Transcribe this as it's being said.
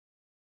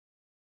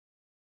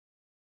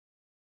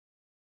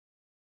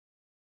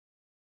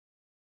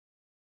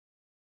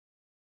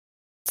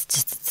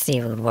just to see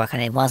if it would work,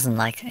 and it wasn't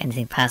like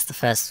anything past the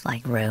first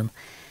like room.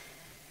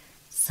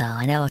 So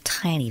I know a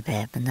tiny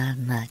bit, but not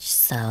much.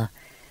 So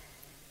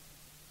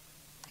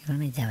what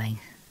am I doing?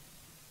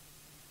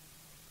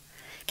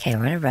 Okay,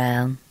 we're in a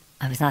room.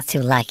 I hope it's not too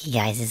laggy,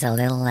 guys. It's a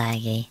little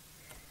laggy.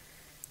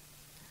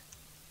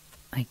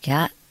 I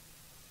got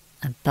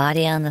a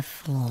body on the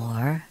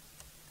floor.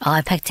 Oh,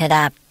 I picked it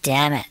up.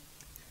 Damn it.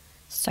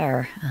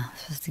 Sir. Oh, I'm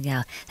supposed to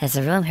go. There's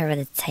a room here with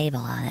a table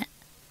on it.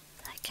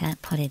 I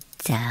can't put it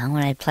down.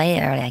 When I played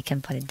it earlier, I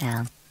couldn't put it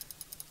down.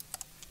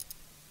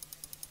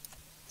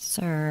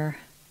 Sir.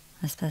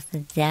 I'm supposed to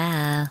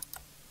go.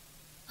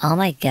 Oh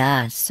my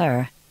god,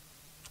 sir.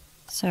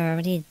 Sir,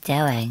 what are you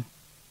doing?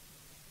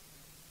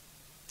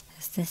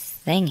 There's this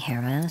thing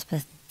here. What am I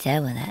supposed to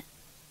do with it?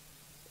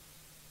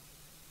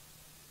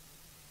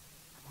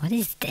 What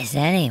is this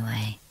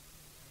anyway?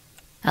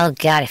 Oh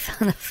god, I fell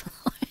on the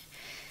floor.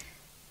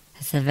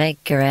 It's a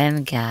bit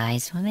grim,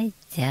 guys. What am I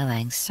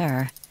doing,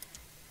 sir?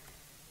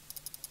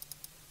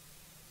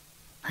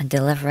 I'm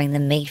delivering the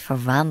meat for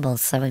Rumble,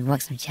 so it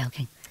works. I'm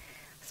joking.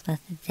 What's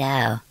supposed to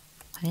do?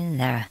 What is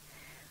there?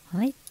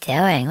 What am I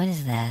doing? What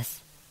is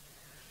this?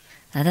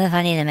 I don't know if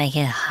I need to make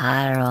it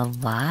hotter or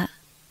what.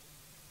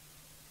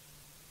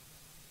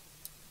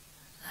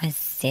 I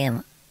see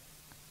him.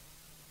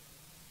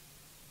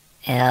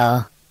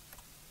 Ew.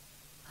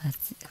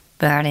 It's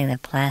burning the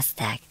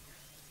plastic.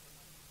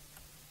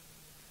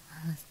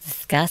 That's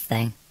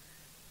disgusting.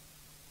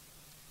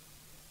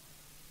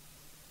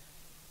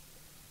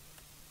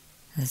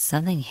 There's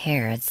something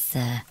here. It's,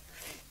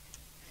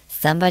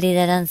 somebody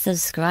that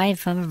unsubscribed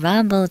from a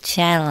Rumble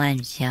channel. I'm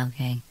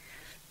joking.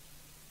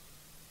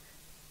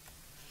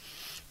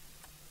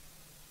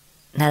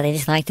 No, they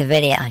just liked the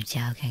video. I'm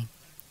joking.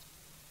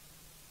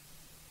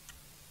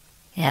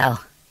 Ew.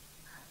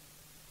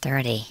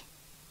 Dirty.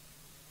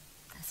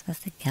 I'm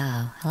supposed to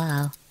go.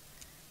 Hello.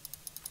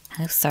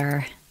 Hello,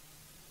 sir.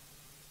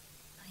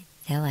 What are you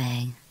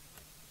doing?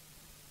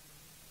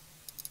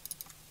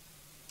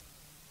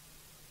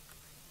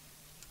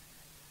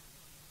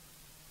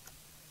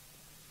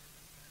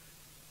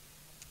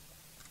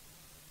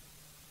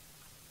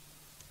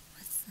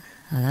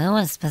 I don't know what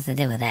I'm supposed to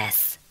do with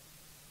this.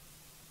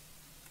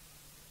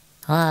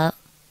 Hello?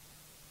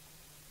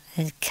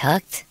 Is it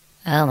cooked?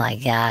 Oh my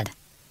god.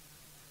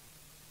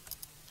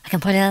 I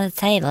can put it on the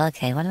table.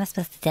 Okay, what am I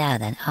supposed to do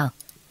then? Oh.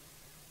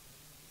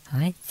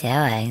 What am I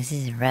doing? This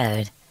is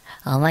rude.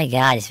 Oh my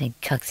god, it's been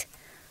cooked.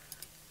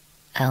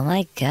 Oh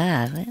my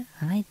god, what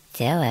am I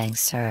doing,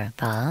 sir?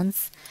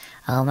 Bones?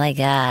 Oh my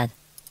god.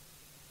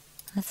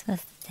 What am I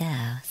supposed to do,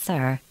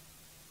 sir?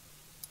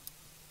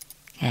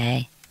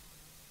 Okay.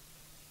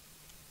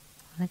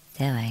 What am I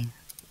doing?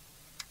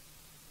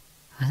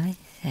 What am I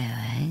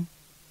doing?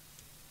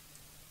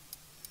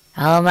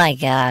 Oh my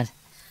god.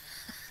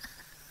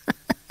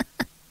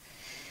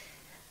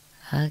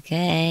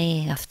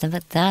 Okay, off to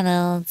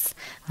McDonald's.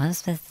 What am I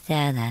supposed to do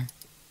then?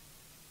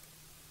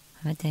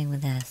 What am I doing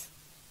with this?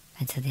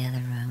 Into the other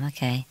room,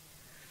 okay.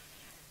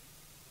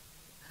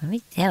 What are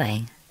we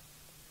doing?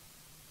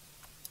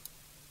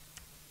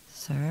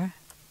 Sir?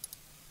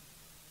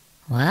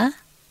 What?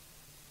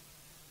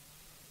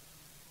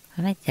 What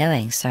am I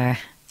doing, sir?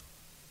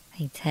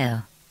 Me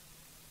too.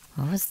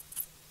 What was...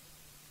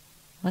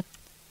 What?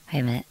 Wait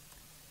a minute.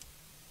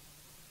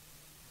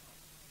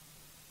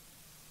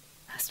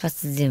 I was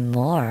supposed to do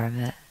more,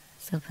 but...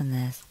 Let's open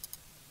this.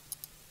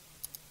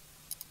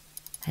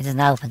 I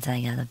didn't open until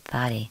I got the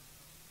body.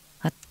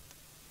 What?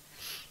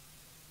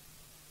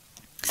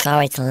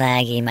 Sorry it's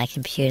laggy. My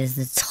computer's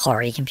the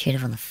Tory computer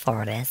from the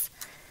 40s.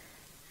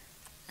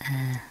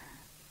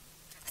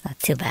 It's not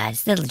too bad.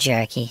 It's a little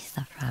jerky. It's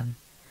no problem.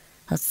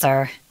 Oh,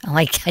 sir. Oh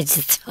my god,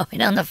 just throw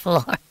it on the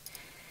floor.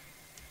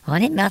 Why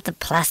didn't it melt the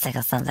plastic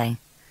or something?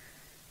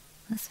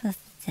 What's supposed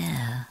to do?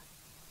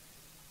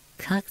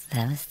 Cook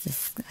them. It's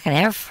just like an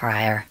air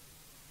fryer.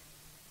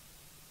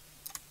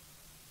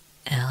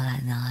 Oh,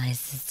 that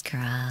noise is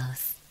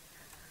gross.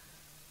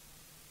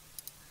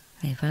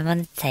 We put them on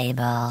the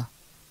table.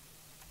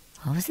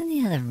 What was in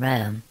the other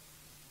room?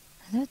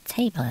 There's no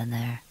table in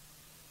there.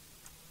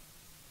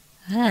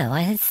 Oh,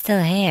 why is it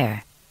still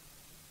here?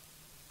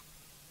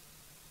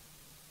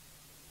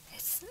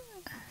 It's...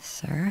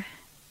 Sir?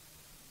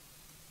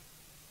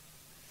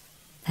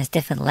 There's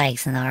different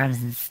legs and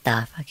arms and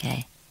stuff.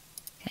 Okay.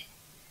 Okay.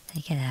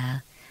 Take it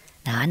out.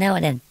 Now I know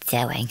what I'm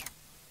doing.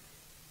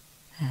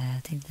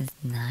 Take this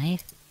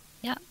knife.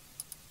 Yep.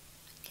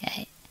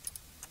 Okay.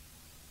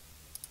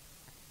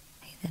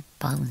 Take the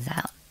bones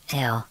out.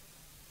 Ew.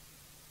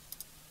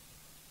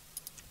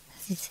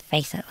 What's his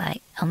face look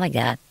like? Oh my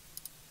god.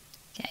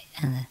 Okay,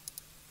 and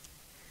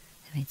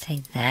let me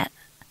take that.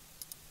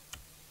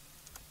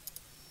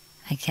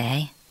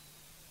 Okay.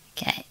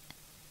 Okay.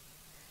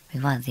 We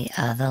want the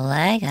other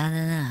leg? I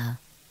don't know.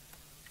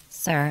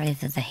 Sir, is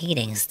the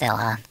heating still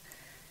on?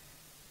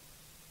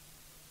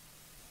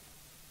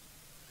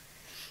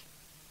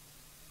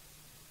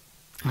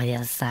 On the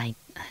other side.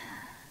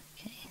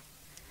 Okay.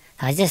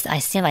 I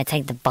assume I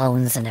take the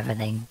bones and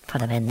everything, put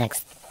them in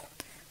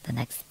the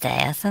next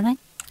day or something.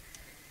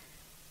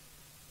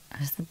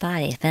 Where's the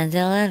body? It's been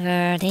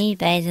delivered.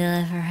 eBay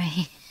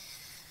delivery.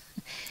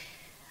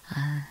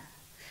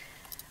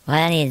 What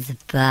I need is the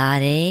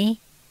body.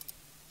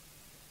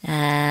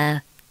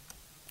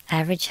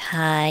 Average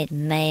height,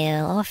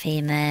 male or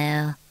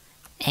female.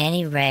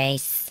 Any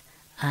race.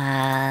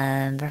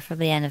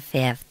 Preferably under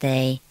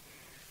 50.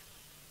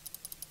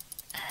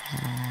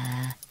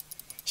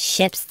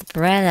 Ships to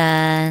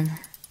Britain.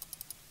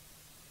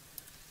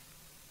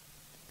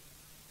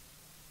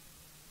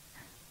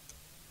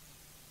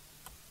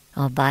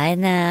 I'll buy it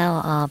now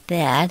or I'll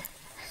bid.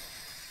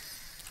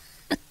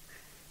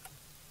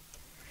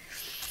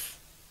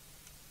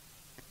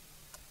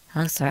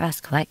 Oh, sorry,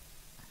 that's quick.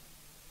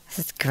 This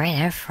is great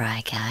air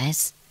fry,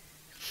 guys.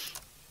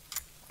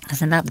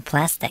 It's about the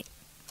plastic.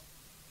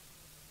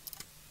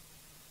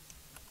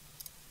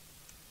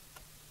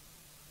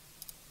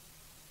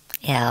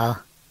 Yo,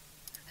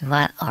 we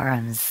want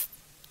arms.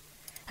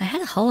 I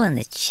had a hole in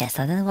the chest.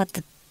 I don't know what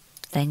the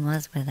thing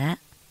was with that.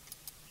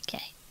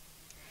 Okay.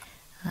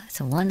 It's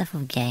a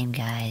wonderful game,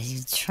 guys.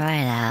 You try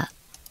it out.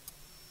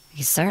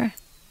 Yes, sir?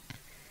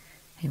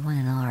 We want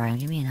an arm.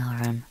 Give me an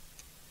arm.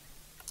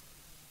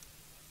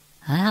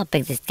 I don't know how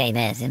big this game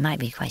is. It might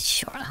be quite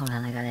short. Hold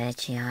on, I got an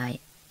itchy-eye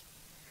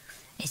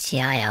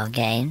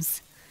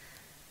games.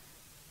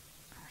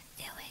 What am I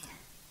doing?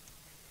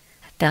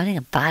 I'm building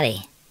a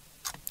body.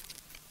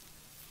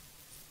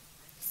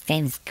 This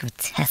game is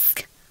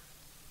grotesque.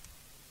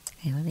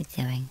 Okay, what are we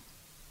doing?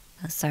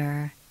 Oh,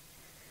 sir.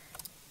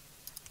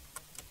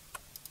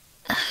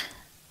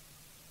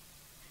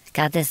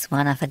 Got this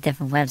one off a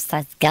different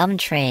website.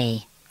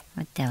 Gumtree.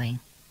 What are we doing?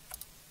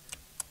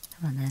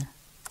 Come on then.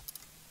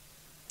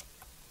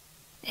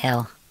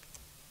 Ew.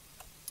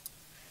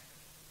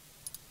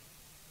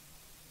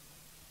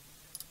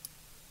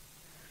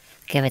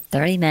 Give it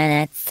 30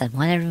 minutes at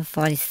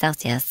 140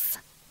 Celsius.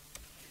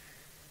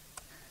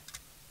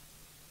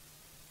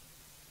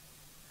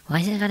 Why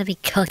is it gotta be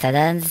cooked? I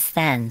don't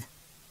understand.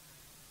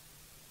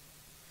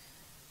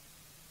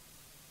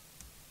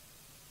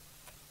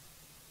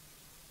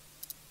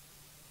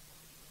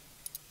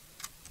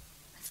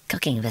 It's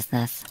cooking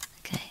business.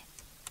 Okay.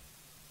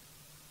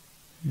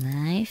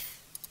 Knife.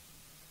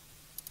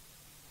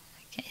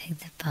 Okay, take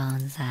the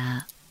bones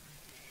out.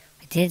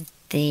 We did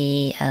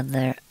the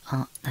other...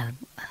 Oh, no.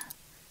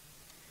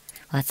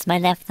 What's my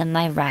left and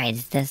my right?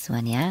 It's this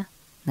one, yeah?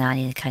 Now I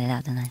need to cut it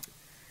out, don't I?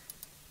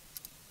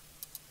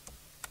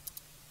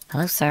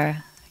 Hello,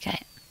 sir.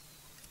 Okay.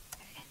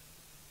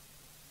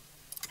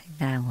 Take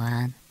that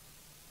one.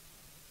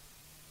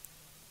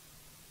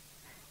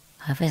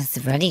 I hope it's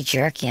really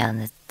jerky on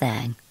this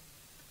thing.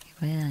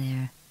 Put it on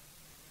here.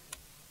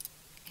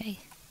 Okay.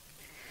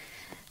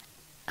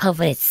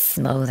 Hopefully it's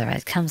smoother.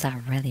 It comes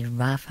out really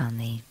rough on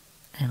the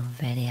little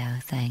video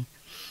thing.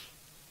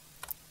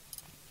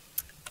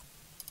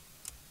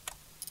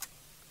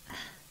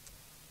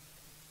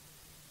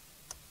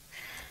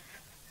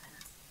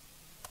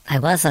 I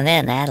wasn't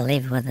in. I had to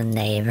leave it with a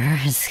neighbor.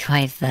 It's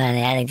quite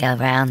funny. I had to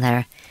go around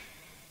there.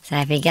 So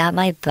if you got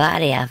my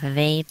body off of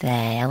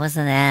eBay, I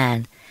wasn't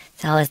in.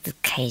 It's always the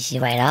case.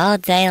 You wait all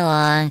day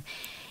long.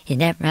 You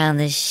nip around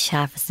this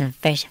shop with some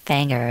fish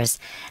fingers.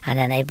 And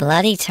then they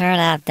bloody turn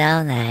up,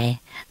 don't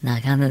they?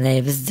 Knock on the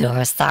neighbor's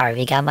door. Sorry,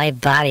 we got my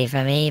body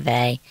from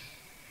eBay.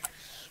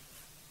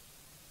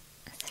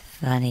 It's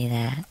funny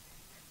that.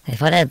 They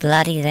put a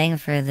bloody thing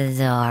through the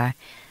door.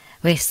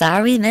 We're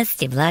sorry we missed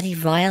you, bloody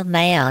Royal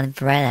Mail in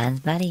Britain.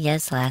 Bloody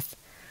useless.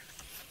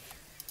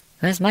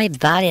 Where's my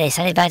body? They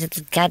sent it back to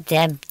the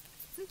goddamn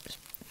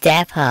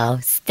depot.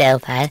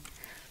 Stupid.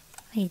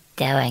 What are you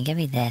doing? Give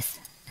me this.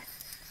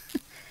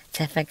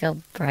 Typical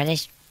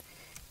British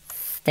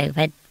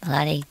stupid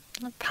bloody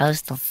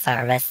postal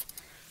service.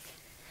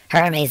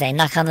 Hermes, they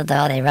knock on the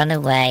door, they run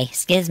away.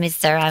 Excuse me,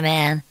 sir, I'm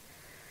in.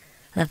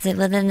 Left it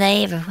with a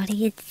neighbor. What are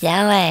you doing?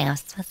 I'm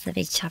supposed to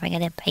be chopping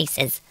it in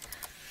pieces.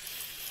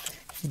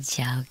 It's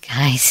a joke,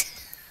 guys.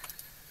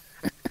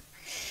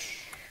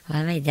 What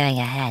am I doing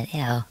ahead?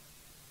 Ew.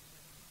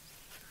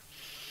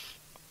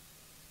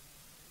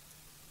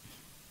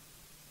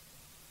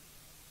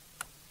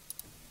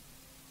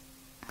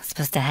 What's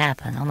supposed to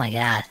happen? Oh my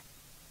god.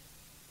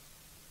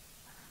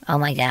 Oh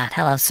my god.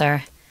 Hello,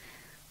 sir.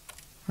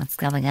 What's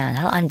going on?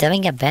 Hello, I'm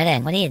doing a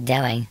bidding. What are you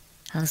doing?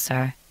 Hello,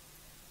 sir.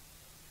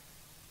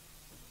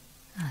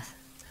 Oh.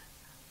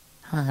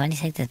 Hello, do I need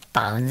to take the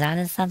bones out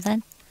or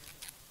something?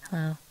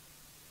 Hello.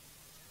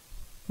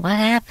 What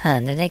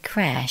happened? Did they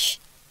crash?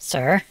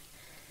 Sir?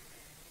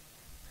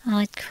 Oh,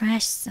 it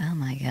crashed. Oh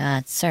my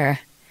god, sir.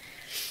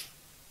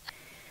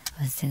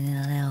 I was in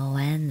a little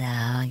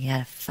window. You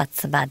gotta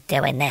futz about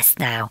doing this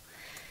now.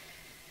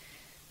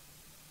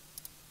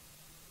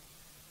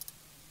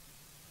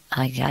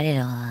 I got it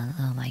on.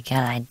 Oh my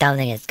god, I don't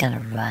think it's gonna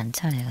run.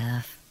 Turn it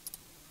off.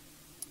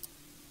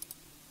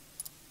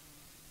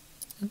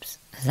 Oops.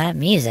 Is that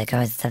music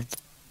or is that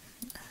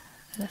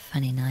a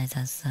funny noise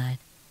outside?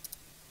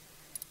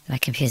 My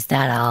computer's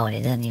that old,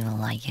 it doesn't even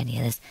like any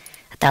of this.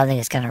 I don't think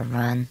it's gonna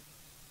run.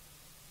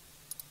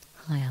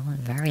 Oh yeah, I went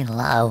very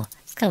low.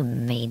 Let's go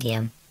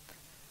medium.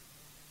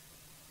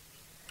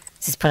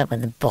 Just put it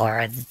with the bar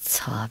at the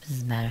top,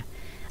 doesn't matter.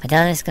 I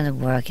doubt it's gonna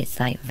work, it's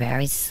like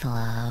very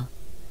slow.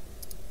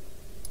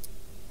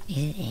 Is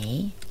it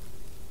E?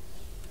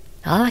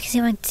 Oh, I can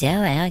see what I'm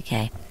doing,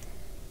 okay.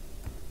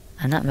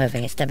 I'm not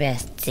moving, it's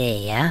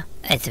WSD, yeah?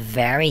 It's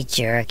very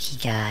jerky,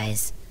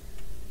 guys.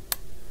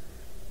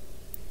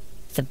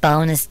 It's a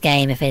bonus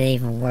game if it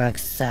even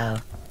works, so...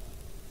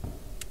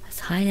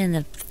 Let's hide in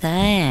the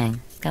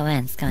thing. Let's go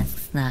in, it's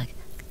snug.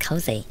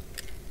 Cozy.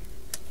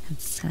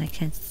 I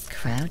can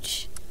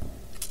crouch.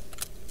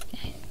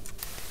 Okay.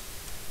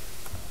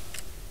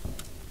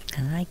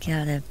 And I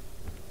got a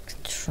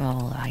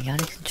controller.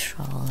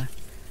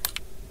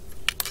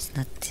 It's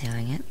not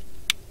doing it.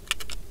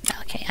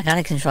 Okay, I got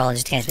a controller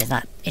just in case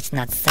it's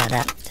not set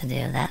up to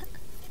do that.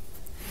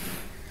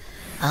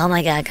 Oh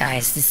my god,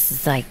 guys, this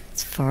is like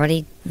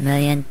 40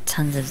 million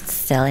tons of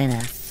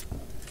silliness.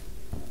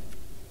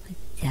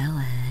 What's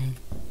going?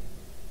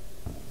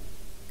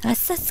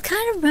 That's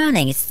kind of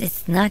running.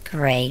 It's not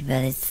great,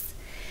 but it's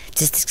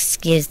just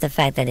excuse the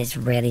fact that it's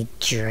really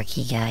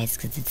jerky, guys,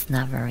 because it's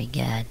not very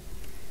good.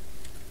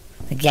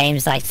 The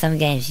games, like some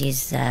games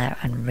use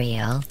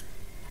Unreal,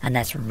 and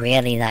that's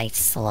really like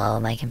slow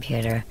on my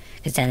computer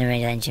because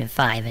Unreal Engine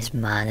 5 is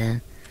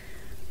modern,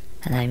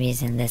 and I'm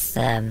using this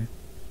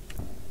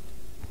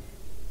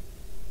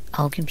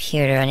old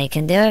computer, and it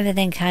can do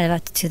everything kind of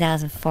up to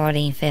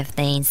 2014,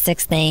 15,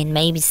 16,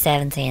 maybe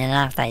 17, and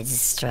after that it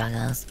just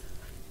struggles.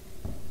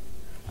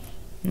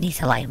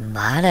 These are like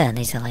modern,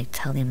 these are like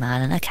totally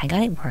modern. Okay, I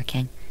got it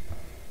working.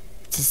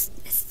 It's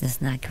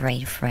just not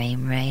great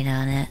frame rate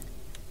on it.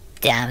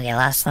 Damn, we got a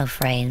lot of slow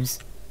frames.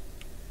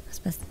 What's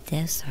supposed to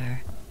do,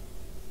 sir?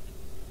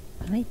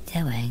 What am I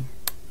doing?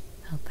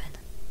 Open.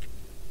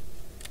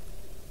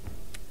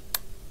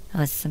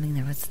 Oh, it's something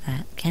there, what's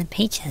that? Canned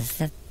peaches, is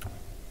that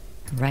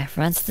a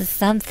reference to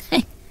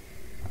something?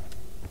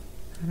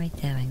 What am I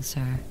doing,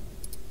 sir?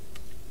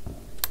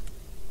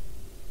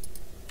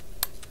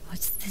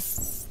 What's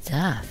this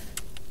stuff?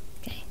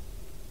 Okay.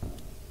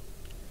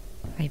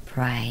 Very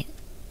bright.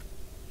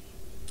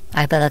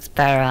 I bet it looks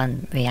better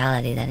on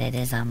reality than it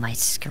is on my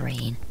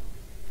screen.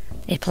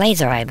 It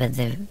plays alright, but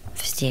the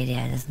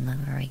CDI doesn't look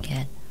very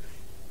good.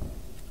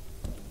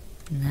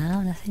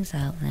 No, nothing's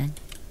opening.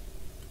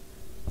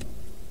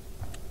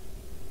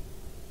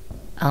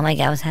 Oh my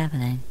god, what's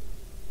happening?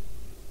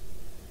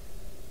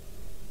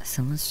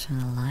 Someone's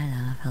trying to light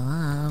off.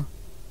 Hello?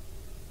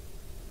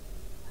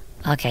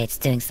 Okay, it's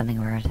doing something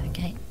weird.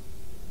 Okay.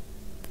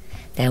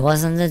 There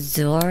wasn't a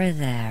door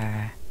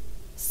there.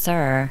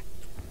 Sir.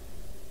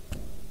 Oh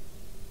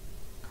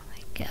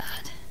my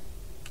god.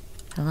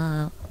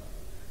 Hello?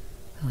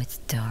 Oh, it's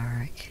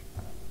dark.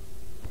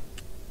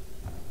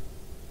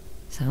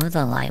 Some of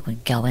the light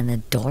would go in the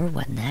door,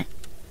 wouldn't it?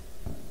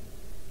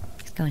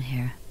 Let's go in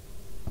here.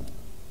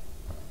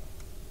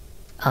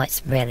 Oh,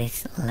 it's really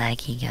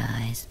laggy,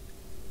 guys.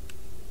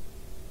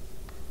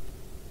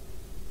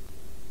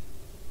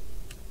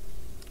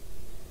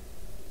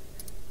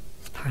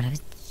 It's part of a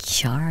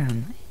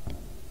charm.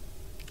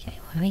 Okay,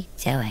 what are we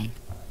doing?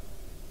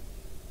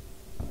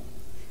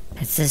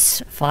 It's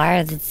this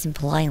fire that's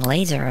employing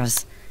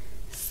lasers.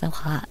 It's so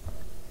hot.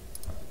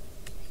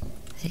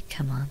 Does it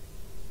come on?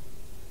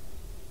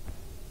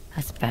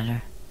 That's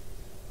better.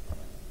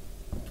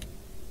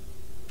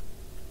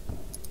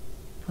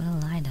 Put a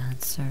light on,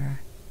 sir.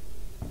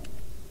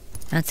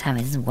 Don't tell me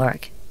it doesn't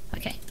work.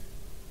 Okay.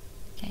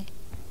 Okay.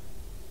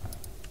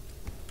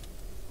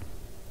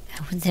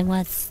 Then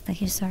what's...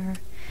 Thank you, sir.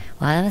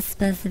 What am I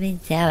supposed to be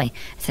doing?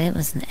 I said it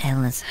was an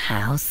endless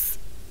house.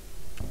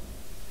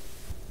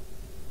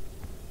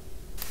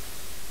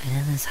 An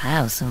endless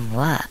house of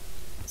what?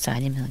 Sorry, I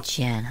didn't know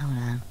Jen. Hold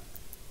on.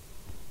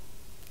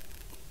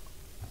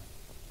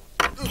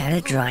 Got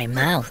a dry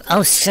mouth.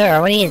 Oh,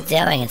 sir, what are you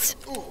doing? It's...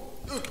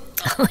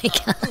 Oh my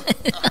god.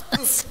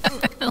 Sir,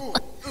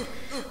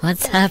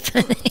 what's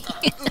happening?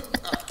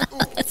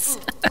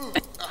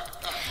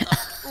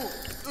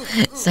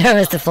 Sir,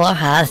 is the floor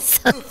hot or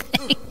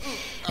something?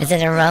 Is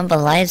it a Rumble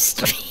live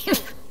stream?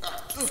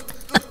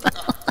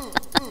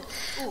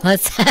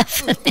 What's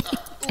happening?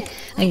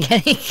 I'm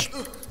getting...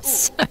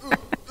 Sir.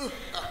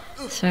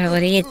 Sir,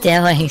 what are you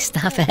doing?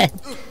 Stop it.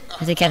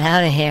 Need to get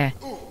out of here.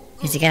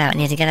 Need to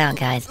get out,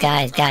 guys.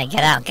 Guys, get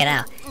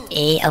out.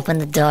 E, open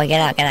the door,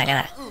 get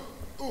out.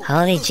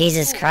 Holy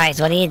Jesus Christ,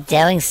 what are you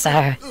doing,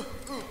 sir?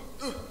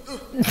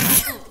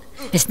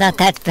 It's not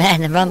that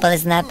bad, the Rumble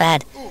isn't that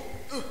bad.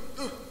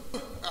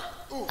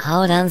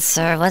 Hold on,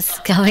 sir, what's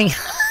going on?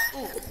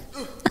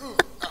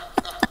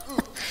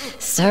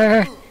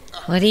 Sir,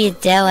 what are you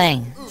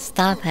doing?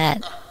 Stop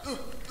it.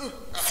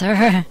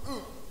 Sir?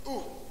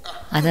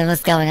 I don't know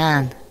what's going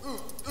on.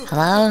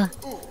 Hello?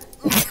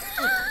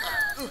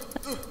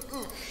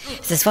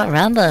 Is this what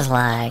Rumble is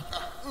like?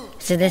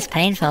 Is it this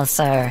painful,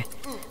 sir?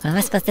 What am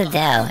I supposed to do?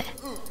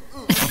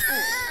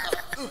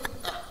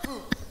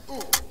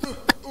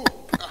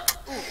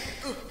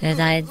 Did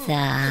I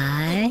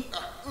die?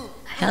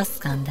 My health's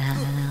gone down a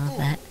little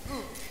bit.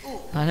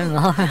 What a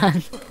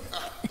moron.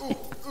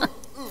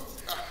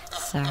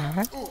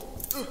 Sir?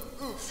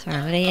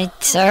 Sir, what What are you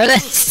doing?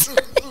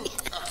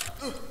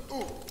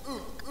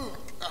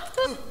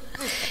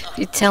 If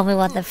you tell me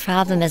what the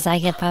problem is, I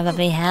could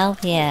probably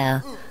help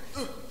you.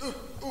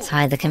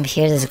 Sorry, the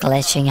computer's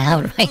glitching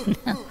out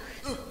right now.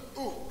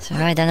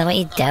 Sorry, I don't know what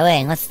you're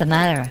doing. What's the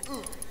matter?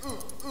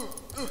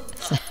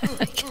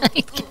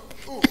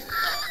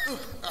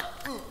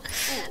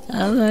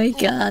 Oh my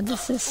god,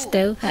 this is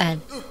stupid.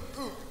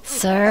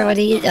 Sir,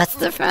 what's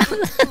the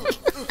problem?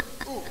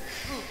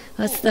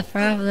 What's the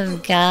problem,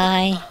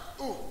 guy?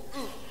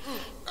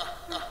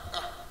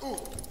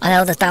 I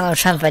know the Donald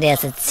Trump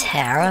videos are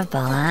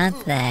terrible,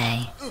 aren't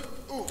they?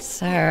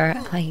 Sir,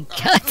 oh my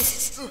god.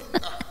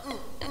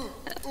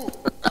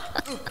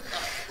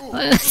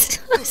 What am I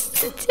supposed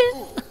to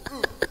do?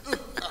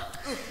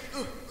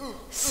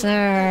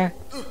 Sir,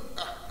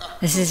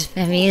 this is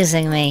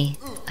amusing me.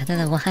 I don't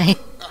know why.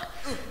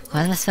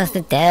 What am I supposed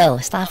to do?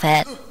 Stop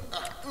it.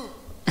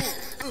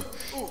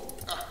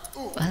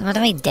 What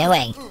am I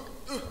doing?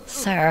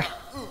 Sir.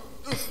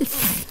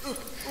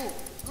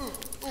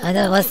 I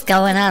don't know what's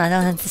going on. I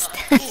don't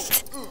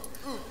understand.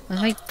 Why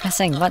am I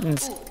pressing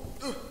buttons?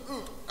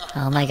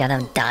 Oh my god,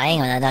 I'm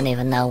dying and I don't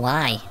even know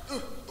why.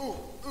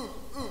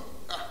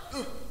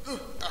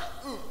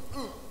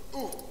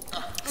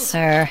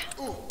 Sir,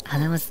 I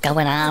don't know what's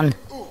going on.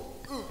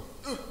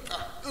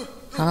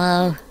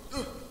 Hello?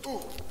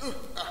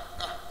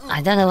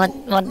 I don't know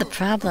what the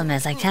problem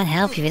is. I can't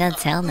help you if you don't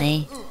tell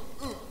me.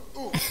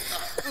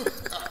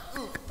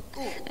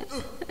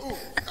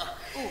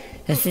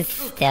 This is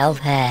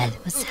stupid.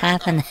 What's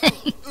happening?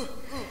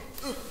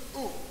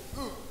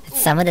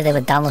 It's something to do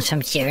with Donald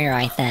Trump Jr.,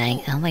 I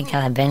think. Oh my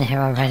god, I've been here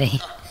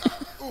already.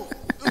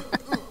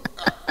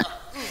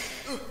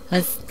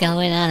 What's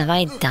going on? Am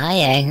I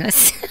dying?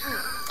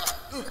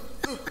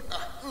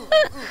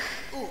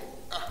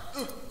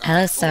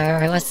 Hello,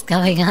 sir. What's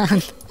going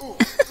on?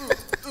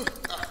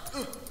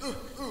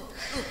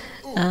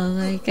 Oh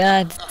my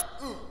god.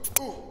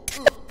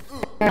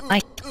 Oh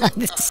my god,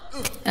 this is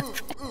stupid.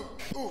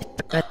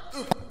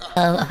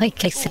 Oh, I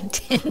kicked some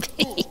tin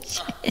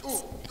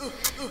pages.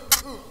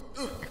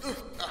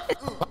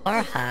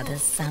 Or hot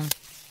as some.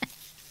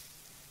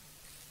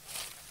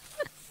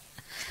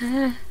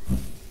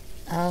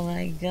 Oh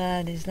my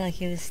god, it's like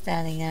he was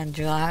standing on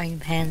drawing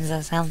pens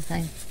or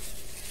something.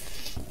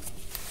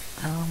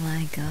 Oh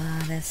my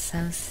god, that's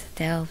so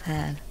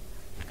stupid.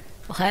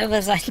 Why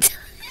was I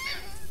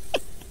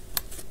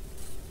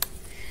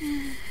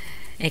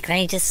It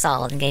claimed your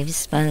soul and gave you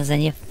spoons on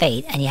your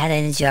feet, and you had to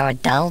endure a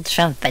Donald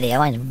Trump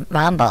video on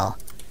Rumble.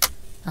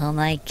 Oh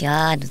my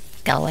god,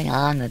 what's going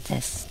on with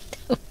this?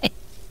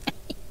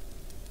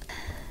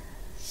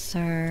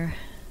 Sir...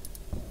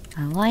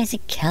 why is he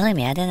killing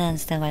me? I didn't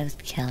understand why he was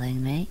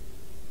killing me.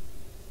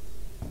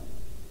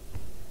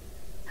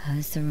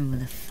 How's the room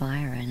with a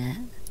fire in it?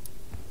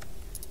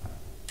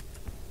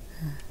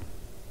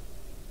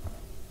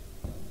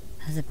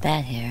 There's a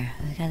bed here.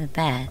 I got a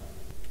bed.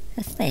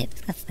 Let's sleep.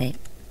 Let's sleep.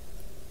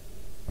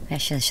 Maybe I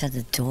should have shut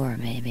the door,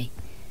 maybe.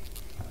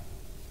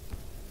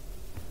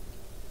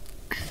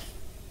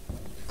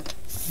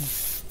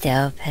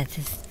 Stupid.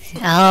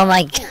 Oh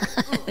my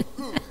god.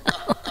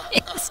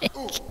 Why is it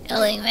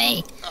killing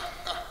me?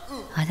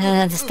 I don't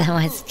understand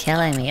why it's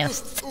killing me.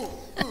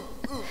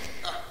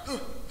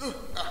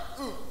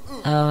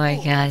 Oh my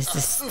god, it's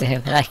just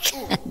stupid. I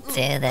can't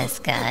do this,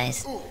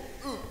 guys.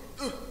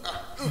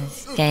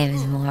 This game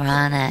is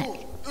moronic.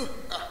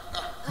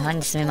 I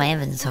want to see my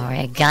inventory.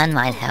 A gun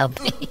might help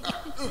me.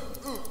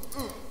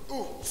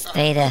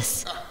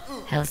 Status.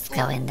 Health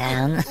going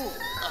down.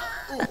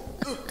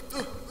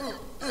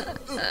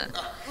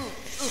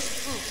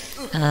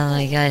 Oh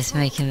my god, it's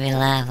making me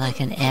laugh like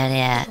an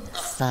idiot.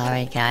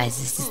 Sorry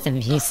guys, it's just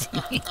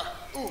amusing me.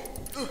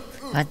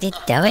 What are you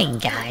doing,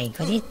 guy?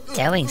 What are you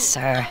doing,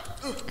 sir?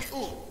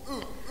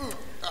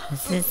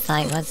 This is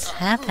like, what's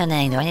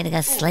happening? Do I need to go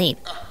to sleep?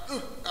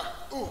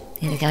 I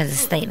need to go to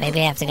sleep. Maybe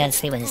I have to go to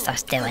sleep when it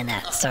starts doing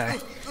that, sir.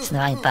 It's the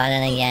wrong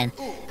button again.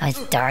 Oh,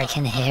 it's dark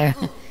in here.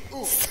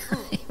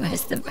 Sorry,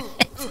 where's the bed?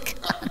 It's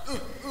gone.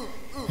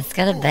 Let's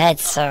go to bed,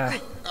 sir.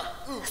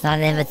 It's not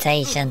an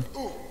invitation.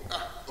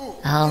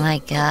 Oh my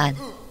god.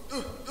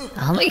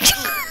 Oh my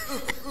god.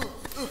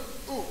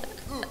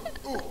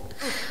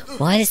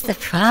 What is the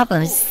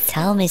problem? Just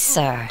tell me,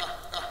 sir.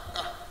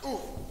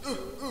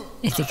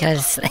 Need to go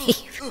to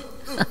sleep.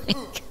 Oh my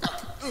god.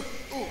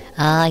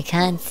 Oh, I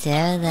can't do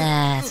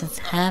this. What's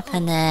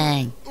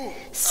happening?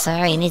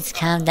 Sir, you need to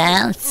calm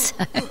down,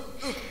 sir.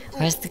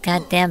 Where's the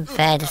goddamn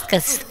bed? Let's go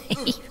to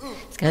sleep.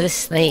 Let's go to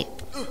sleep.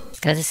 Let's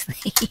go to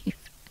sleep.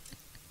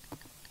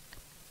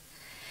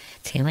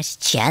 Too much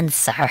gin,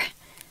 sir.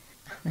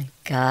 Oh my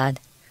god.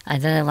 I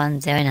don't know what I'm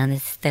doing on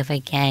this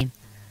stupid game.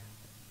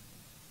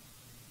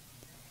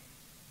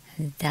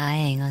 I'm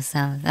dying or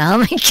something. Oh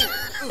my god.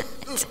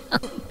 I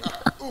don't know.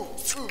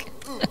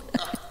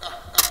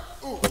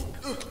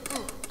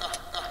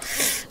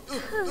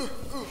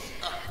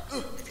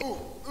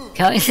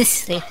 Going to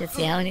sleep is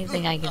the only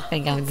thing I can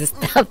think of to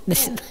stop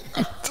this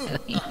man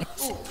doing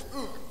this.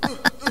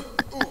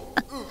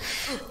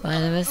 What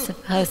am I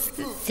supposed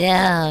to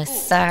do,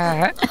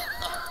 sir?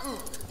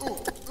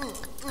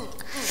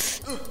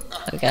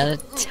 I've got a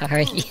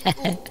target.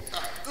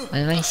 What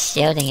am I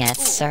shooting at,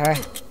 sir?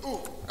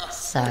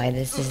 Sorry,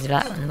 this is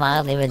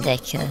mildly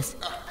ridiculous.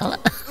 Hello?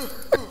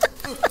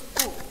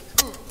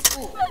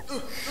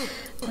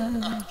 Oh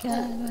my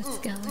god, what's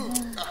going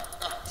on?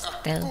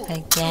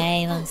 Stupid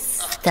game, I'm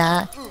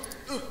stuck.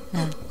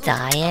 I'm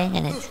dying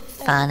and it's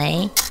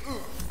funny.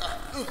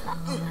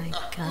 Oh my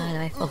god,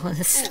 I've fallen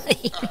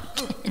asleep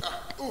again.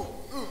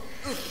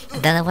 I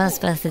don't know what I'm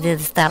supposed to do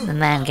to stop the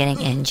man getting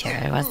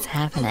injured. What's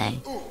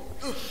happening?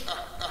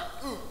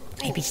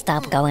 Maybe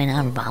stop going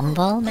on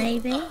Rumble,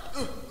 maybe?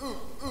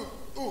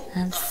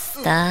 I'm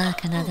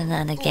stuck, and I don't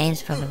know, the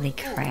game's probably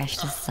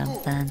crashed or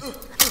something.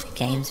 The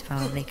game's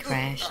probably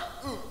crashed.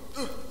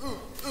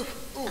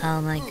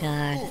 Oh my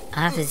god. I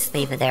have to just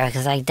leave it there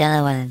because I don't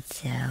know what I'm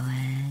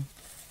doing.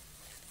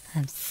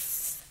 I'm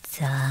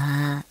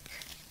stuck.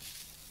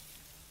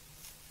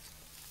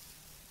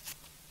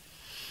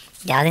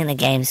 Yeah, I think the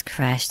game's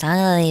crashed. I'm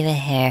gonna leave it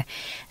here.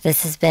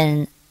 This has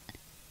been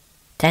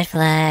Dead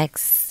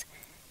Flags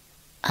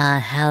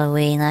on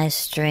Halloween live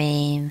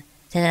stream.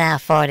 Did it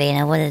out 40, and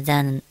I would have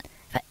done,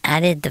 if I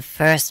added the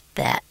first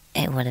bit,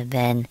 it would have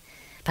been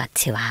about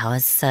 2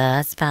 hours, so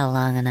that's about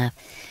long enough.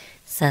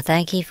 So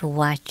thank you for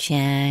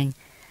watching,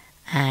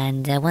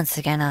 and once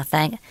again I'll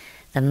thank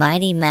the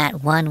Mighty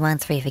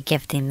Matt113 for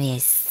gifting me a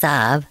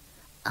sub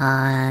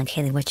on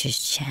Kaylee Witcher's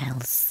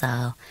channel,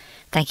 so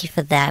thank you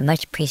for that,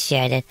 much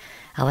appreciated.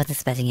 I wasn't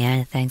expecting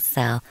anything,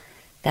 so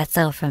that's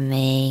all from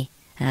me,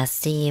 and I'll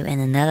see you in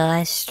another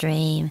live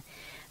stream,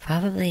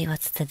 probably,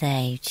 what's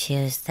today,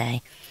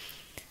 Tuesday.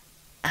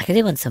 I could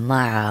do one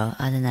tomorrow,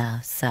 I don't know,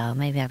 so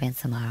maybe I'll be in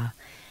tomorrow.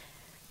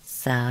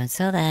 So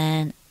until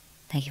then,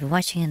 thank you for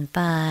watching and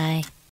bye.